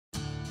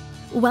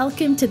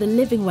Welcome to the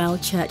Living Well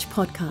Church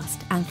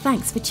podcast, and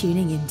thanks for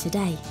tuning in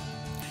today.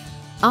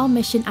 Our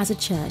mission as a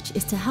church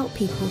is to help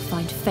people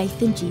find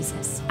faith in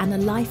Jesus and a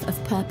life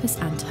of purpose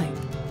and hope.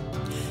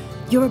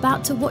 You're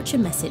about to watch a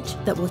message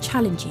that will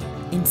challenge you,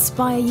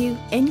 inspire you,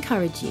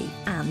 encourage you,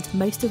 and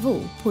most of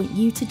all, point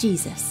you to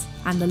Jesus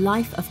and the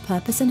life of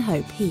purpose and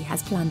hope He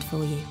has planned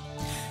for you.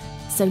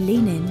 So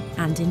lean in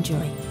and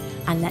enjoy,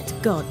 and let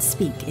God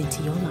speak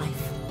into your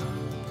life.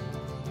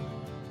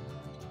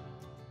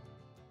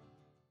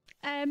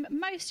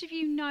 Most of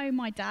you know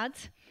my dad.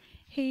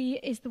 He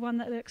is the one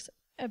that looks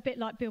a bit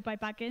like Bilbo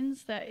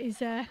Baggins, that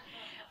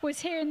was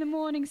here in the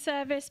morning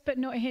service, but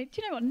not here.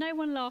 Do you know what? No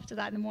one laughed at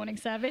that in the morning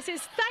service.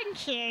 It's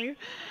thank you.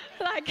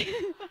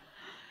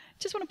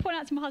 Just want to point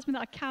out to my husband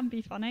that I can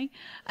be funny.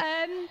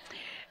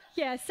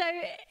 So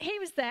he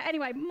was there.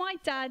 Anyway, my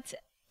dad,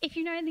 if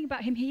you know anything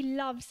about him, he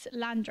loves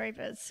Land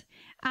Rovers.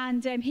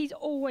 And he's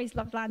always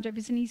loved Land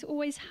Rovers, and he's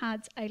always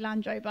had a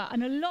Land Rover.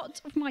 And a lot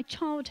of my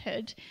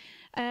childhood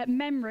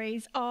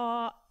memories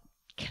are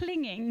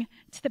clinging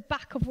to the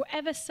back of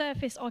whatever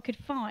surface I could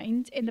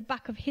find in the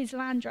back of his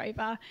Land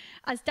Rover,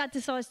 as Dad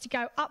decides to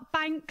go up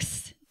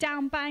banks,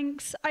 down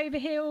banks, over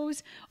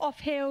hills,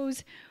 off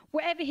hills,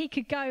 wherever he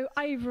could go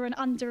over and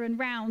under and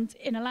round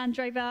in a Land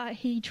Rover,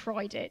 he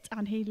tried it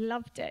and he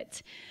loved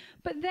it.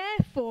 But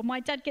therefore,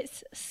 my dad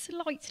gets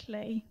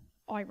slightly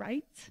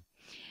irate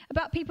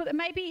about people that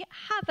maybe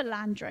have a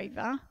Land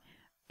Rover,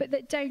 but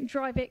that don't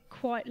drive it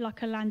quite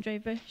like a Land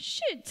Rover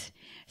should.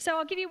 So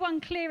I'll give you one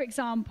clear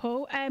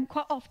example.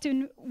 Quite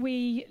often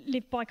we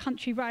lived by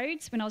country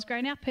roads when I was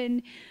growing up,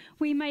 and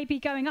we may be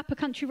going up a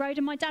country road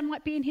and my dad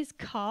might be in his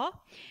car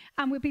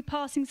and we'll be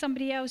passing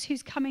somebody else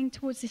who's coming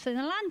towards us in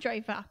a Land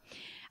Rover.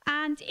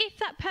 And if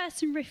that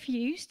person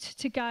refused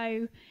to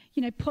go,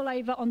 pull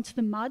over onto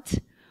the mud,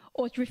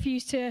 or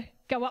refused to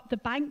go up the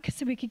bank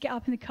so we could get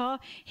up in the car,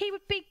 he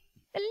would be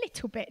a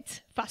little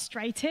bit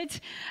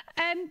frustrated,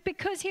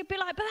 because he'd be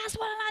like, but that's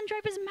what a Land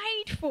Rover's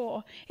made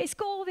for. It's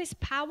got all this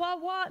power.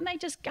 Why aren't they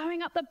just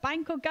going up the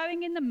bank or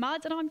going in the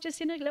mud, and I'm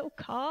just in a little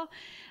car?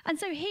 And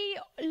so he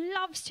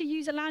loves to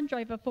use a Land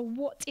Rover for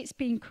what it's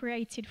been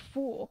created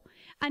for.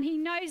 And he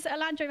knows that a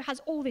Land Rover has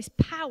all this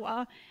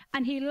power,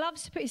 and he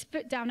loves to put his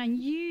foot down and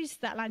use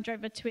that Land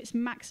Rover to its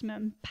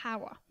maximum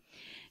power.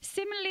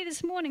 Similarly,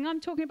 this morning, I'm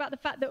talking about the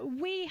fact that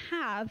we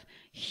have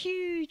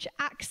huge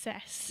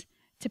access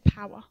to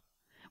power.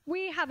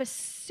 We have a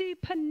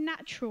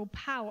supernatural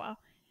power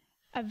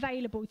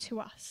available to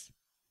us.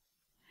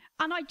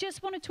 And I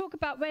just want to talk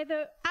about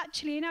whether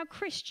actually in our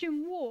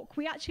Christian walk,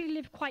 we actually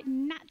live quite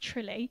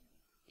naturally,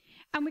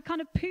 and we kind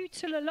of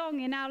pootle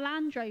along in our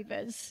Land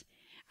Rovers,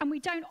 and we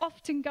don't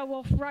often go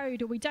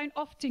off-road, or we don't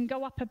often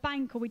go up a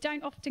bank, or we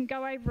don't often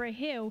go over a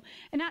hill.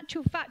 In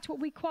actual fact, what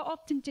we quite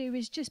often do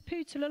is just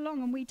pootle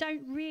along, and we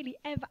don't really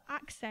ever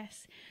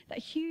access that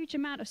huge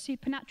amount of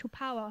supernatural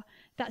power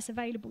that's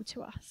available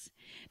to us.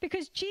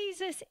 Because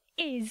Jesus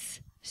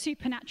is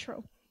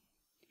supernatural.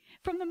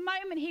 From the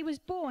moment he was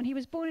born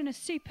in a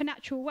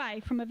supernatural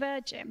way from a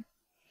virgin.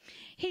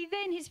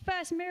 His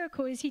first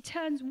miracle is he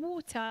turns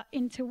water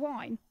into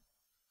wine.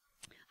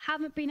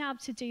 Haven't been able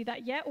to do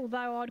that yet,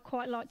 although I'd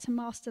quite like to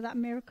master that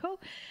miracle.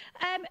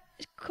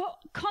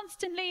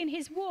 Constantly in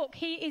his walk,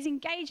 he is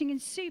engaging in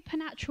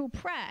supernatural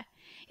prayer.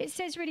 It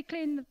says really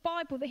clear in the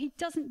Bible that he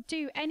doesn't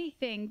do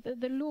anything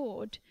that the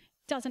Lord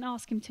doesn't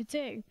ask him to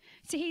do.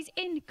 So he's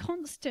in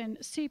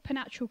constant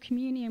supernatural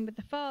communion with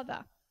the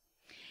Father.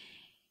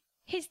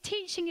 His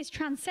teaching is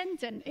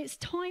transcendent. It's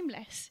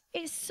timeless.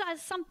 It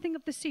has something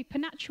of the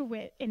supernatural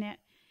in it.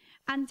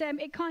 And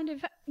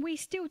we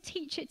still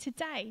teach it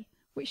today,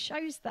 which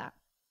shows that.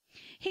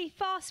 He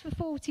fasts for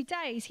 40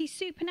 days. He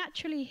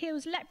supernaturally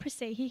heals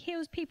leprosy. He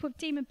heals people with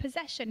demon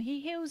possession. He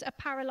heals a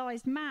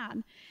paralyzed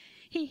man.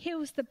 He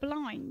heals the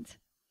blind.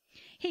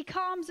 He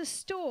calms a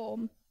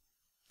storm.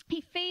 He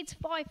feeds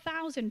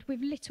 5,000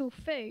 with little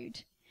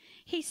food.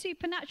 He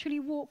supernaturally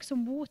walks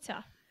on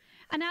water.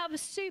 And out of a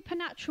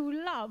supernatural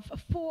love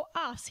for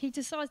us, he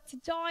decides to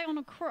die on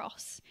a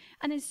cross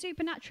and then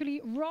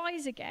supernaturally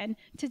rise again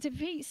to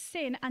defeat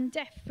sin and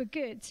death for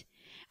good.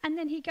 And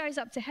then he goes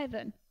up to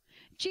heaven.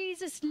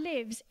 Jesus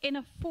lives in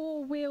a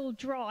 4-wheel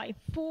drive,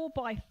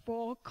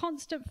 4x4,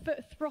 constant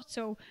foot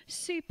throttle,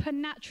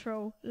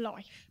 supernatural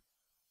life.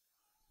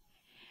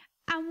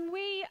 And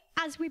we,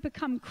 as we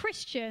become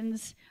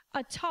Christians,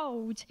 are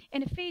told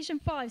in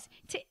Ephesians 5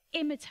 to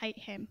imitate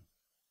him.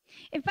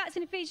 In fact,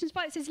 in Ephesians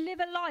 5 it says, live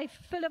a life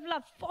full of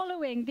love,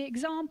 following the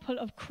example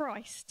of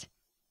Christ.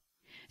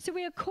 So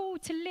we are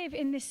called to live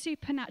in this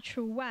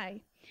supernatural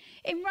way.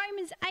 In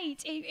Romans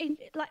 8,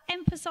 it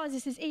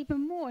emphasizes this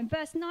even more. In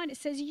verse 9, it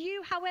says,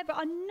 you, however,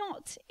 are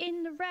not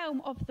in the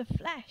realm of the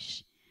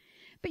flesh,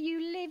 but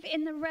you live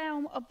in the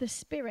realm of the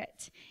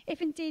Spirit,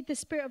 if indeed the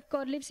Spirit of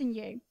God lives in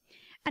you.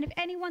 And if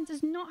anyone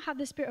does not have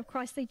the Spirit of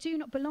Christ, they do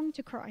not belong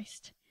to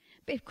Christ.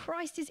 But if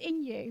Christ is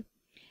in you,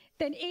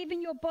 then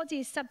even your body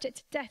is subject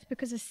to death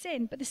because of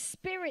sin, but the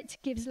Spirit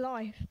gives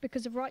life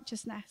because of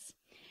righteousness.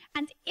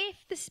 And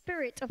if the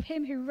Spirit of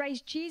him who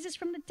raised Jesus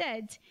from the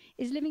dead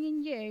is living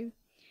in you,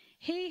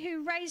 He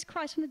who raised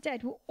Christ from the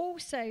dead will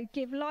also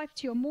give life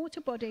to your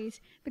mortal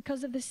bodies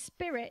because of the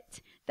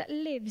Spirit that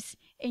lives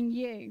in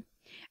you.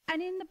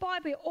 And in the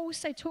Bible, it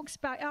also talks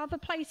about other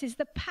places,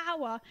 the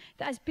power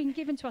that has been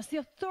given to us, the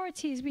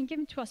authority has been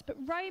given to us. But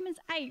Romans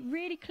 8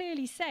 really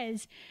clearly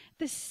says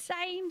the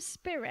same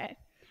Spirit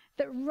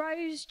that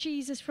rose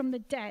Jesus from the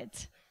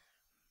dead,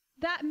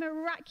 that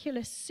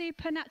miraculous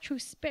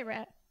supernatural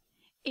Spirit,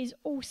 is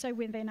also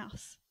within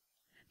us.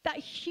 That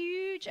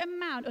huge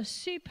amount of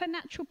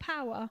supernatural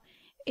power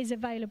is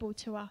available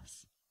to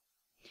us.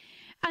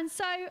 And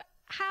so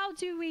how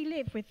do we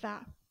live with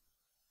that?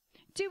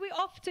 Do we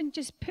often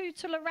just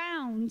pootle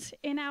around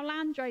in our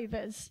Land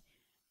Rovers?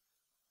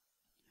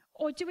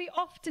 Or do we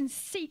often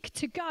seek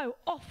to go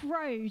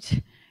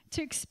off-road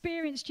to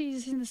experience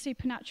Jesus in the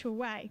supernatural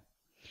way?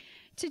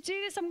 To do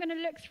this, I'm going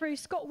to look through,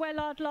 Scott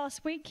Wellard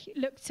last week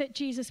looked at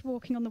Jesus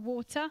walking on the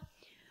water.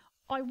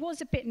 I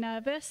was a bit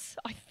nervous.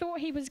 I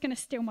thought he was going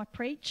to steal my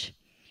preach,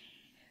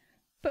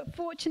 but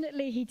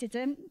fortunately he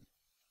didn't.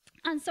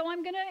 And so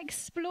I'm going to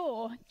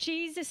explore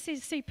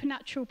Jesus'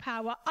 supernatural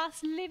power,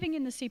 us living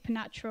in the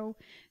supernatural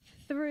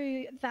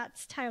through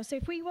that tale. So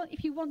if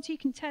you want to, you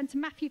can turn to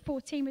Matthew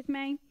 14 with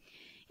me.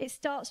 It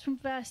starts from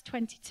verse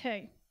 22.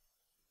 It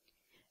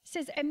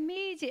says,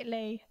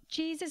 immediately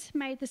Jesus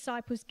made the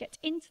disciples get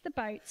into the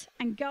boat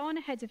and go on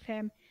ahead of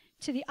him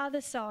to the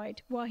other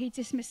side while he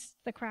dismissed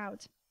the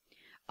crowd.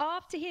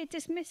 After he had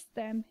dismissed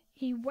them,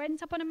 he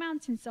went up on a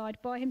mountainside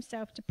by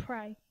himself to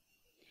pray.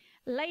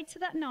 Later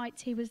that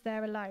night, he was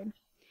there alone,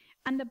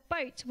 and the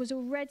boat was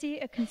already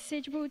a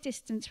considerable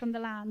distance from the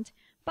land,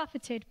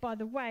 buffeted by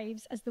the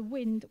waves as the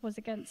wind was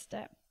against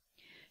it.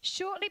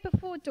 Shortly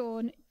before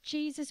dawn,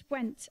 Jesus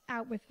went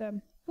out with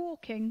them,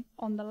 walking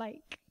on the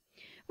lake.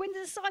 When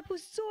the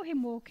disciples saw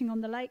him walking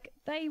on the lake,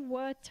 they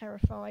were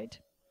terrified.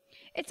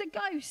 "It's a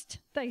ghost,"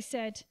 they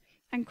said,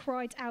 and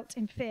cried out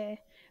in fear.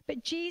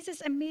 But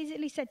Jesus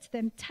immediately said to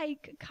them,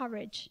 "Take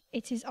courage,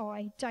 it is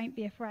I, don't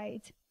be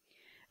afraid."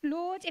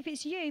 "Lord, if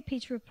it's you,"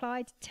 Peter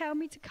replied, "tell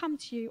me to come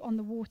to you on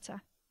the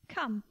water."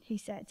 "Come," he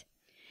said.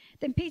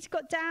 Then Peter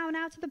got down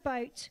out of the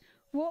boat,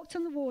 walked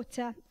on the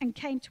water, and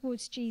came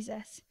towards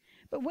Jesus.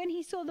 But when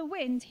he saw the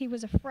wind, he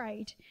was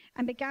afraid,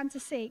 and began to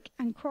sink,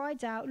 and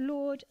cried out,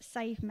 "Lord,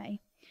 save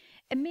me."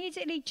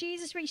 Immediately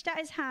Jesus reached out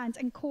his hand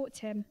and caught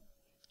him.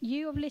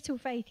 "You of little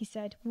faith," he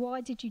said, "why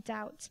did you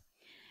doubt?"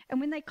 And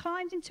when they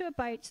climbed into a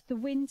boat, the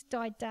wind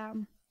died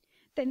down.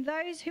 Then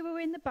those who were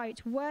in the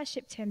boat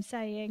worshipped him,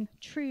 saying,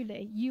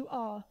 "Truly, you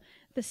are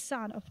the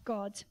Son of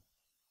God."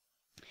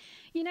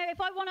 You know,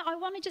 I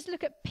want to just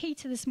look at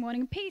Peter this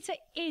morning. Peter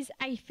is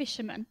a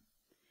fisherman.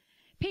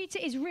 Peter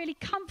is really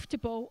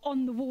comfortable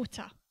on the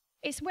water.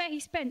 It's where he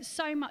spent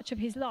so much of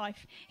his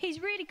life. He's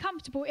really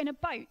comfortable in a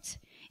boat.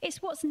 It's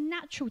what's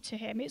natural to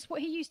him. It's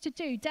what he used to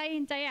do day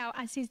in, day out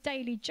as his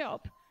daily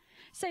job.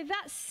 So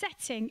that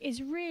setting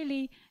is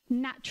really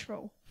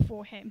natural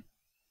for him.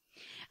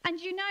 And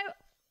you know,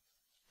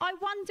 I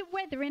wonder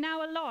whether in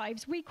our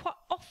lives we quite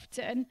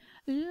often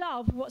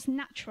love what's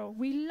natural.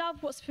 We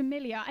love what's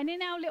familiar. And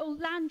in our little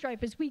Land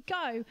Rovers, we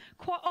go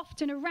quite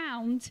often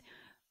around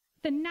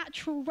the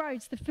natural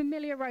roads, the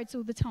familiar roads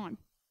all the time.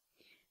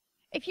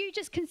 If you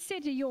just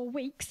consider your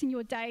weeks and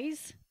your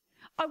days,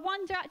 I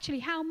wonder actually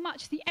how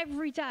much the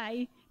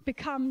everyday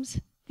becomes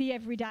the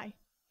everyday.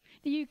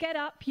 That you get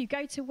up, you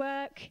go to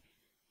work,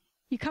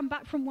 you come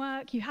back from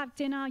work, you have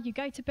dinner, you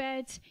go to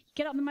bed, you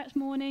get up the next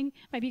morning,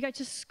 maybe you go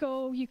to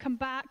school, you come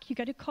back, you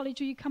go to college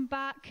or you come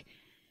back.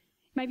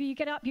 Maybe you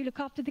get up, you look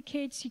after the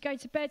kids, you go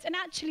to bed. And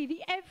actually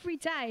the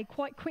everyday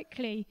quite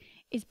quickly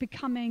is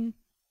becoming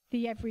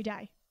the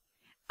everyday.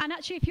 And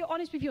actually, if you're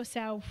honest with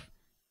yourself,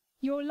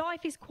 your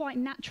life is quite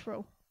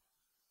natural.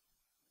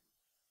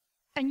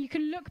 And you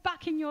can look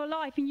back in your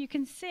life and you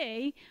can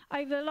see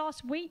over the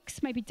last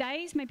weeks, maybe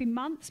days, maybe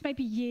months,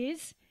 maybe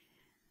years,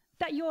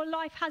 that your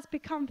life has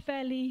become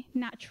fairly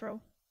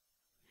natural.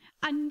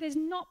 And there's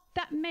not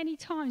that many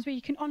times where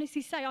you can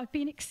honestly say, I've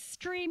been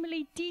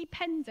extremely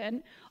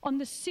dependent on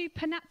the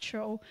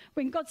supernatural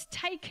when God's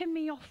taken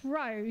me off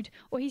road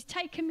or he's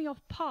taken me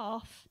off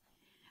path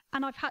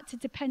and I've had to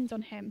depend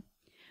on him.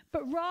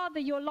 But rather,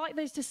 you're like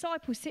those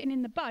disciples sitting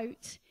in the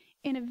boat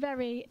in a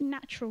very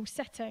natural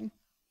setting.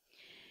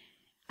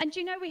 And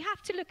you know, we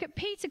have to look at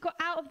Peter got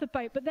out of the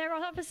boat, but there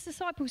are other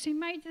disciples who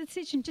made the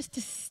decision just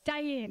to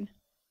stay in,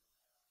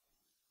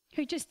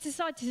 who just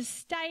decided to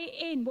stay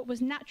in what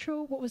was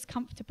natural, what was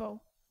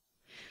comfortable.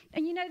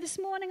 And you know, this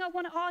morning I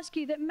want to ask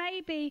you that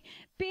maybe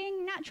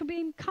being natural,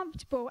 being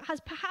comfortable has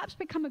perhaps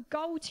become a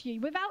goal to you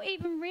without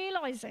even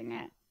realizing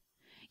it.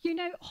 You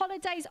know,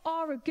 holidays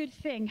are a good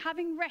thing.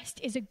 Having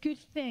rest is a good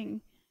thing.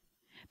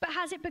 But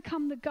has it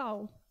become the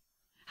goal?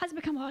 Has it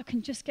become, I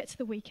can just get to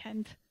the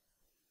weekend.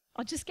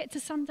 I'll just get to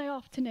Sunday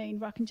afternoon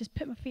where I can just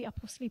put my feet up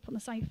or sleep on the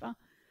sofa.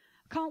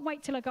 I can't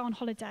wait till I go on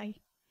holiday.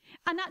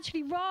 And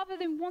actually, rather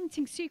than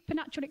wanting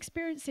supernatural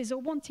experiences or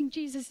wanting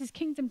Jesus'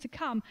 kingdom to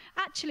come,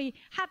 actually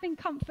having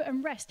comfort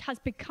and rest has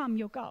become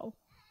your goal.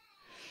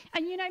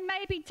 And you know,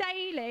 maybe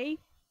daily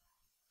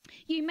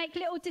you make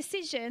little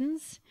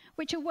decisions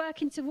which are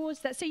working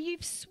towards that. So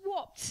you've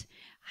swapped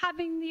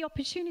having the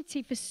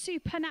opportunity for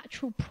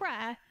supernatural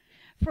prayer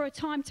for a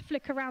time to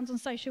flick around on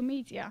social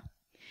media.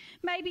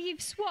 Maybe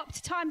you've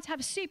swapped time to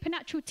have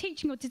supernatural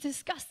teaching or to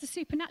discuss the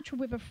supernatural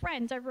with a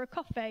friend over a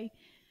coffee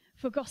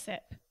for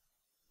gossip.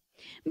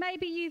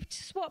 Maybe you've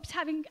swapped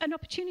having an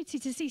opportunity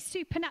to see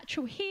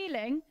supernatural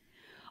healing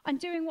and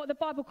doing what the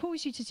Bible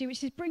calls you to do,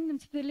 which is bring them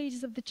to the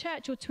leaders of the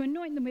church or to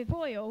anoint them with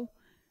oil,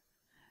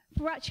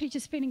 for actually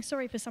just feeling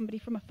sorry for somebody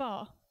from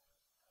afar.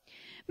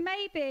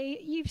 Maybe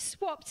you've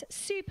swapped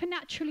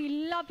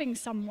supernaturally loving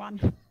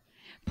someone,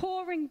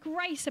 pouring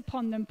grace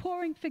upon them,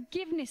 pouring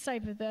forgiveness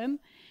over them,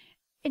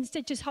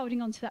 instead just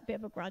holding on to that bit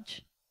of a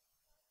grudge.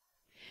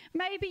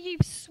 Maybe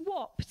you've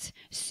swapped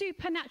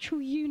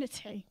supernatural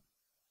unity.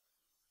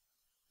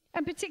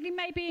 And particularly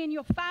maybe in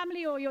your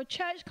family or your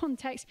church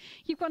context,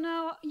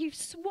 you've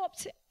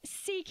swapped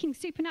seeking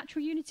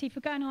supernatural unity for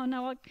going, oh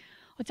no,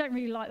 I don't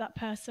really like that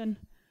person.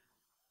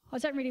 I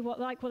don't really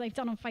like what they've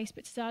done on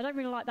Facebook today. I don't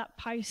really like that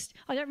post.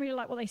 I don't really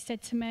like what they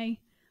said to me.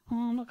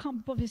 Oh, I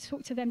can't bother to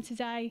talk to them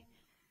today.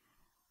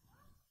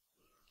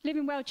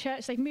 Living Well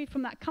Church, they've moved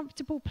from that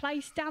comfortable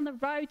place down the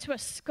road to a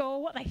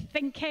school. What are they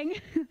thinking?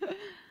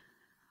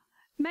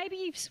 Maybe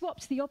you've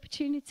swapped the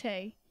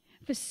opportunity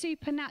for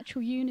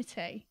supernatural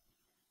unity.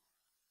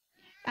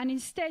 And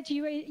instead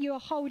you are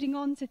holding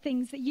on to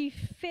things that you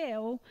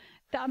feel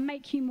that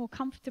make you more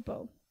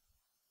comfortable.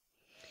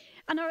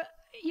 And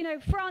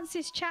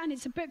Francis Chan,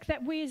 it's a book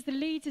that we as the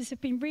leaders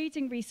have been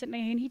reading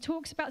recently, and he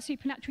talks about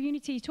supernatural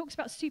unity, he talks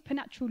about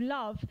supernatural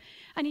love,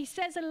 and he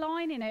says a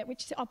line in it,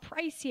 which I'll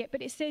praise it,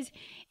 but it says,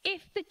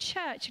 if the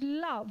church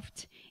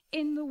loved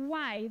in the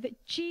way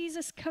that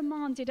Jesus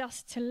commanded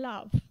us to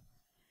love,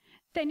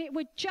 then it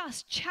would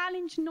just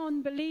challenge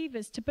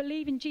non-believers to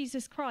believe in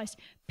Jesus Christ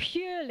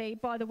purely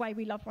by the way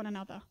we love one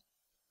another.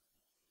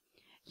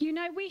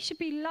 We should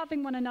be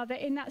loving one another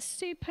in that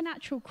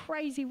supernatural,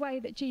 crazy way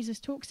that Jesus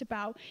talks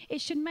about. It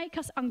should make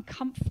us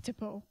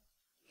uncomfortable,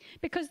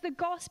 because the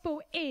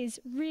gospel is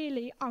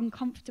really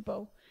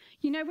uncomfortable.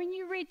 When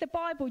you read the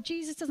Bible,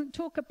 Jesus doesn't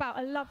talk about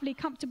a lovely,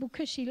 comfortable,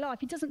 cushy life.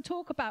 He doesn't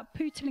talk about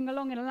pootling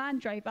along in a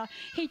Land Rover.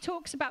 He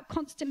talks about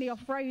constantly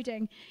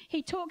off-roading.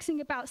 He talks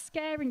about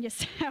scaring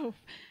yourself,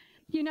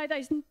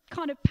 those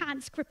kind of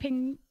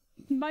pants-gripping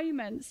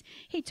moments.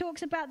 He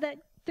talks about that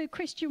the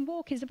Christian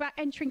walk is about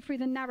entering through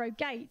the narrow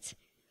gate.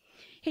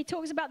 He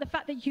talks about the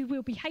fact that you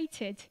will be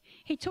hated.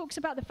 He talks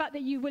about the fact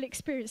that you will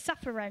experience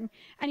suffering.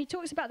 And he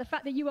talks about the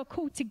fact that you are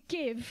called to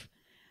give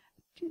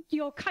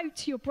your coat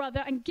to your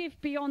brother and give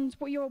beyond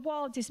what your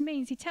wildest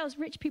means. He tells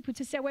rich people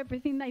to sell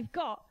everything they've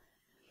got.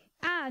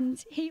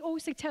 And he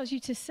also tells you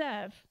to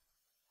serve.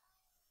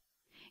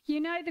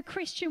 The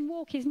Christian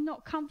walk is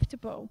not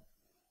comfortable.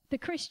 The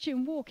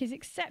Christian walk is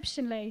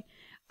exceptionally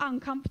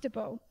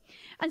uncomfortable.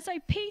 And so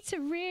Peter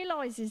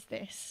realizes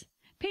this.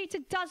 Peter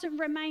doesn't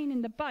remain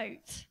in the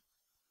boat.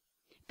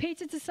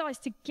 Peter decides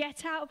to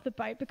get out of the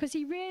boat because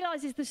he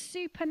realizes the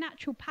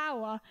supernatural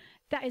power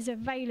that is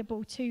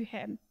available to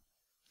him.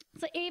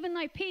 So even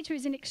though Peter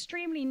is in an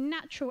extremely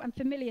natural and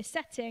familiar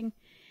setting,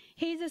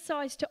 he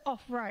decides to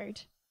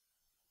off-road.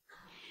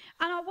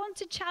 And I want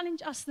to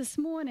challenge us this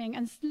morning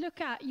and look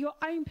at your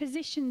own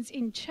positions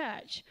in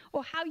church,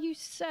 or how you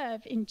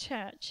serve in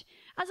church.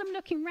 As I'm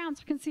looking around,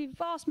 I can see the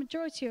vast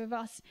majority of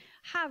us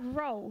have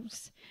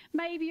roles.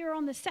 Maybe you're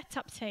on the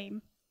setup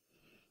team.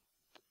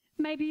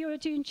 Maybe you're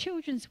doing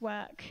children's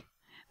work.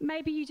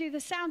 Maybe you do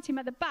the sound team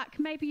at the back.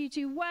 Maybe you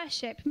do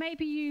worship.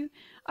 Maybe you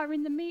are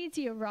in the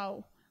media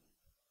role.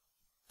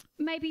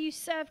 Maybe you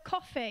serve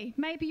coffee.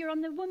 Maybe you're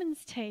on the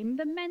women's team,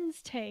 the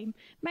men's team.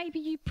 Maybe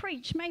you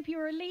preach. Maybe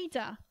you're a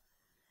leader.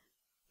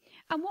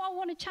 And what I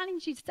want to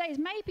challenge you today is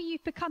maybe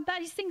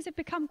these things have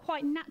become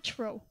quite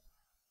natural.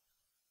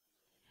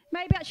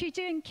 Maybe actually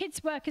doing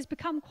kids' work has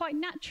become quite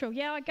natural.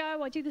 Yeah, I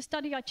go, I do the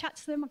study, I chat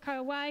to them, I go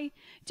away.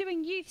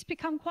 Doing youth's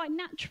become quite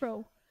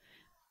natural.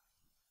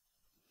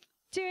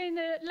 Doing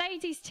the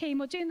ladies'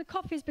 team or doing the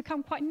coffee has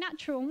become quite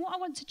natural. And what I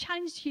want to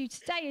challenge you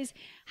today is,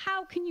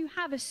 how can you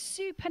have a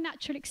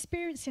supernatural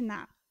experience in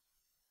that?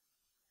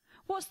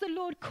 What's the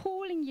Lord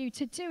calling you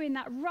to do in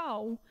that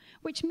role,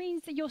 which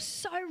means that you're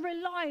so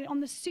reliant on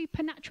the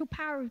supernatural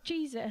power of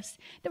Jesus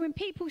that when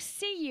people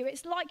see you,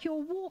 it's like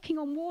you're walking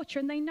on water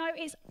and they know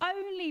it's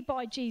only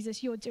by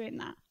Jesus you're doing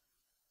that.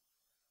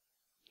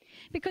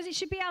 Because it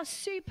should be our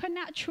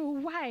supernatural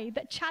way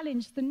that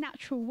challenged the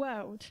natural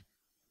world.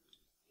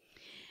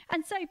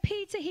 And so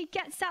Peter, he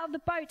gets out of the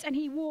boat and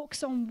he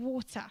walks on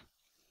water.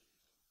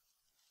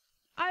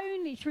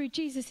 Only through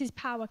Jesus'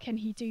 power can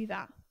he do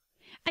that.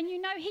 And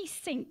he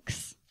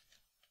sinks.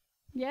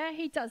 Yeah,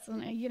 he does,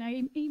 doesn't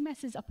he? He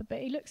messes up a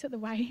bit. He looks at the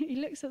wave, he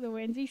looks at the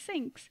wind, he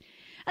sinks.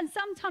 And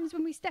sometimes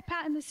when we step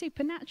out in the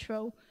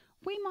supernatural,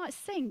 we might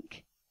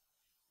sink.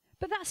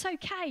 But that's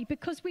okay,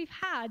 because we've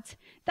had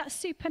that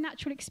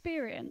supernatural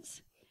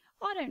experience.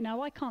 I don't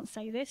know, I can't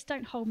say this,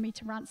 don't hold me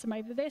to ransom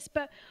over this,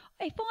 but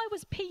if I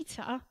was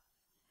Peter,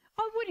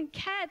 I wouldn't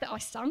care that I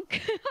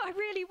sunk. I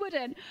really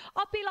wouldn't.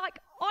 I'd be like,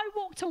 I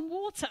walked on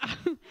water.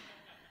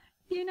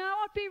 You know,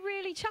 I'd be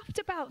really chuffed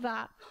about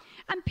that.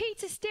 And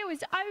Peter Steele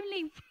is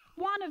only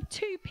one of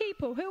 2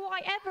 people who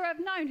I ever have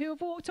known who have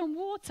walked on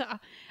water,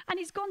 and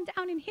he's gone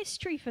down in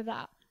history for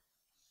that.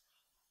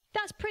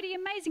 That's pretty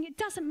amazing. It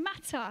doesn't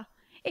matter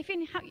if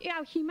in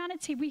our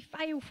humanity we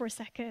fail for a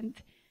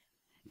second.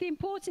 The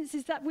importance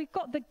is that we've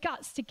got the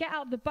guts to get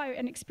out of the boat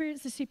and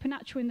experience the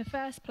supernatural in the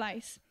first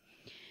place.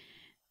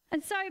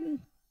 And so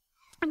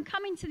I'm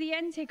coming to the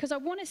end here because I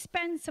want to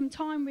spend some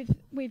time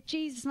with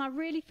Jesus, and I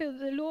really feel that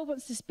the Lord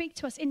wants to speak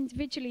to us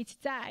individually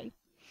today.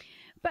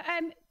 But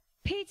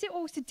Peter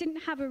also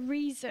didn't have a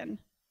reason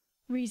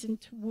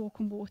to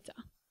walk on water.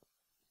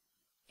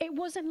 It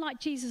wasn't like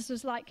Jesus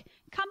was like,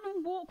 come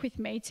and walk with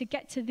me to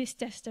get to this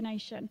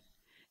destination.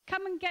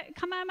 Come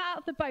out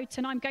of the boat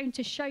and I'm going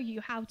to show you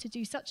how to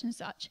do such and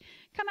such.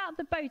 Come out of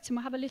the boat and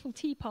we'll have a little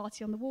tea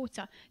party on the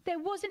water. There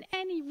wasn't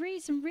any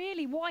reason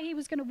really why he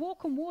was going to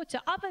walk on water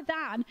other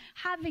than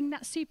having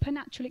that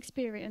supernatural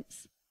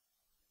experience.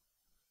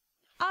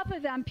 Other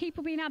than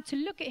people being able to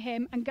look at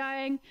him and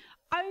going,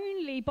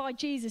 only by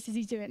Jesus is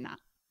he doing that.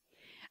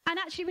 And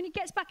actually when he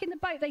gets back in the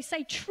boat, they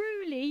say,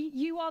 truly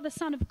you are the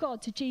Son of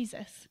God to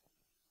Jesus.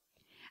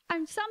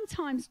 And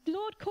sometimes the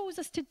Lord calls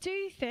us to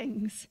do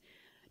things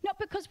not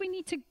because we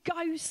need to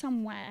go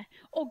somewhere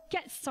or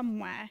get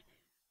somewhere.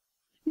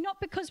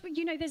 Not because,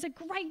 there's a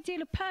great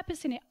deal of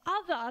purpose in it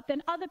other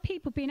than other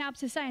people being able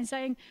to say and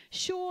saying,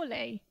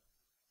 surely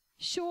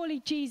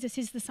Jesus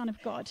is the Son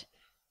of God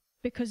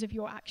because of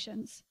your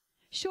actions.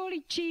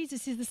 Surely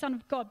Jesus is the Son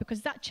of God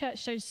because that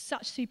church shows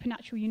such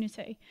supernatural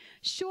unity.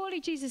 Surely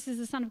Jesus is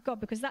the Son of God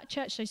because that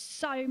church shows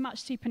so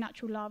much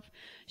supernatural love.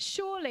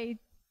 Surely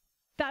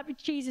that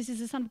Jesus is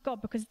the Son of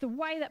God because the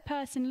way that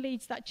person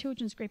leads that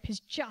children's group is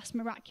just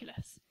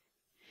miraculous.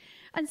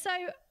 And so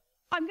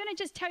I'm going to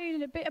just tell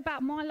you a bit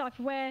about my life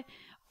where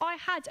I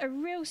had a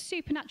real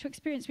supernatural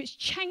experience which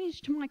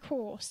changed my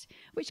course,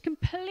 which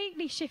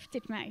completely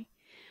shifted me.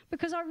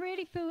 Because I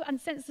really feel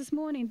and sense this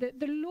morning that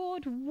the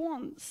Lord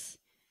wants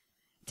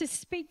to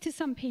speak to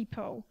some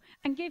people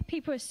and give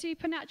people a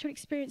supernatural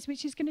experience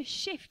which is going to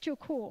shift your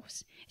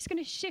course. It's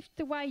going to shift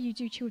the way you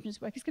do children's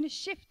work. It's going to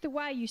shift the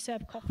way you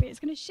serve coffee. It's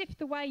going to shift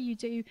the way you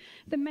do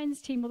the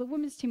men's team or the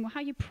women's team or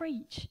how you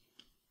preach.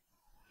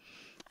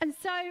 And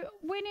so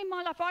when in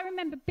my life, I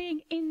remember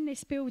being in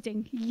this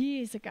building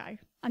years ago,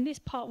 and this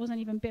part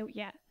wasn't even built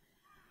yet.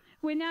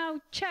 When our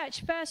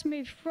church first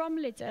moved from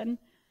Lyddon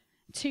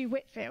to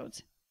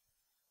Whitfield.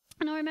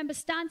 And I remember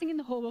standing in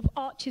the hall of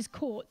Archer's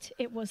Court,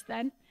 it was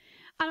then.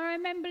 And I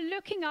remember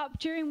looking up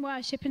during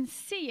worship and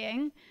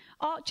seeing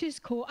Archer's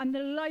Court and the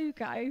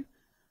logo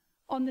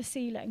on the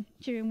ceiling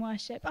during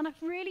worship. And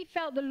I've really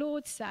felt the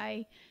Lord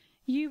say,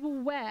 you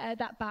will wear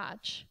that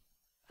badge.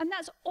 And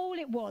that's all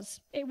it was.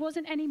 It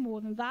wasn't any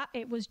more than that.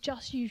 It was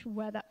just you will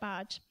wear that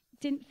badge.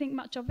 Didn't think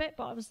much of it,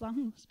 but I was like,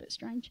 it's a bit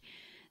strange.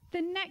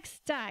 The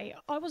next day,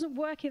 I wasn't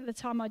working at the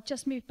time. I'd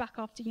just moved back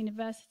after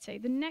university.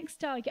 The next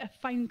day, I get a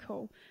phone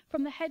call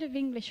from the head of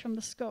English from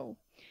the school.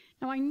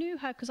 Now, I knew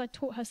her because I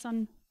taught her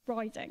son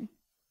riding.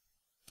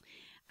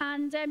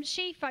 And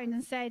she phoned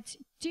and said,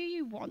 do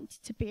you want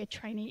to be a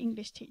trainee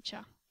English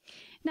teacher?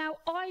 Now,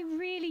 I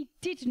really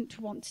didn't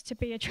want to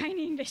be a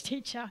trainee English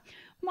teacher.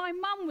 My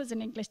mum was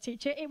an English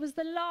teacher. It was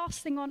the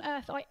last thing on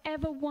earth I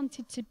ever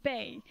wanted to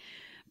be.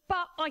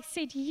 But I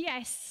said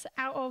yes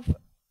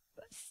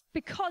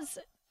because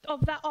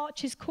of that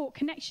Archer's Court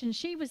connection.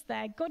 She was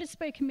there. God had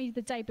spoken to me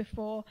the day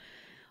before.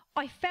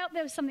 I felt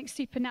there was something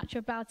supernatural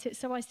about it,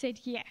 so I said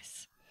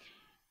yes.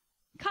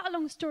 Cut a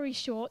long story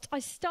short, I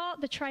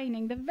start the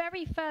training. The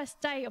very first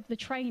day of the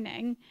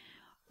training,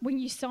 when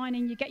you sign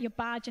in, you get your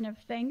badge and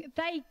everything,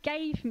 they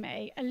gave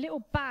me a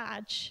little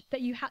badge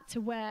that you had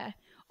to wear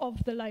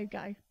of the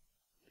logo.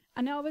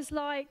 And I was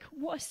like,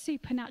 what a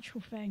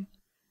supernatural thing.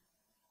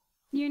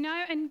 You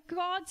know, and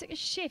God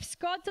shifts.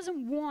 God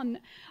doesn't want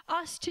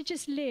us to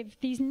just live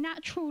these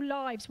natural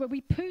lives where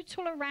we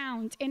pootle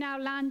around in our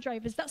Land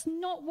Rovers. That's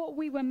not what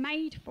we were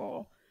made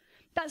for.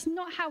 That's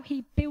not how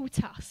he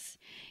built us.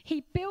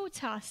 He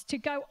built us to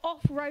go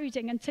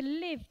off-roading and to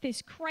live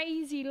this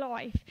crazy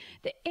life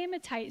that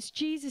imitates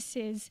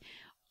Jesus's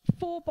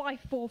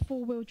 4x4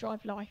 four-wheel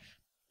drive life.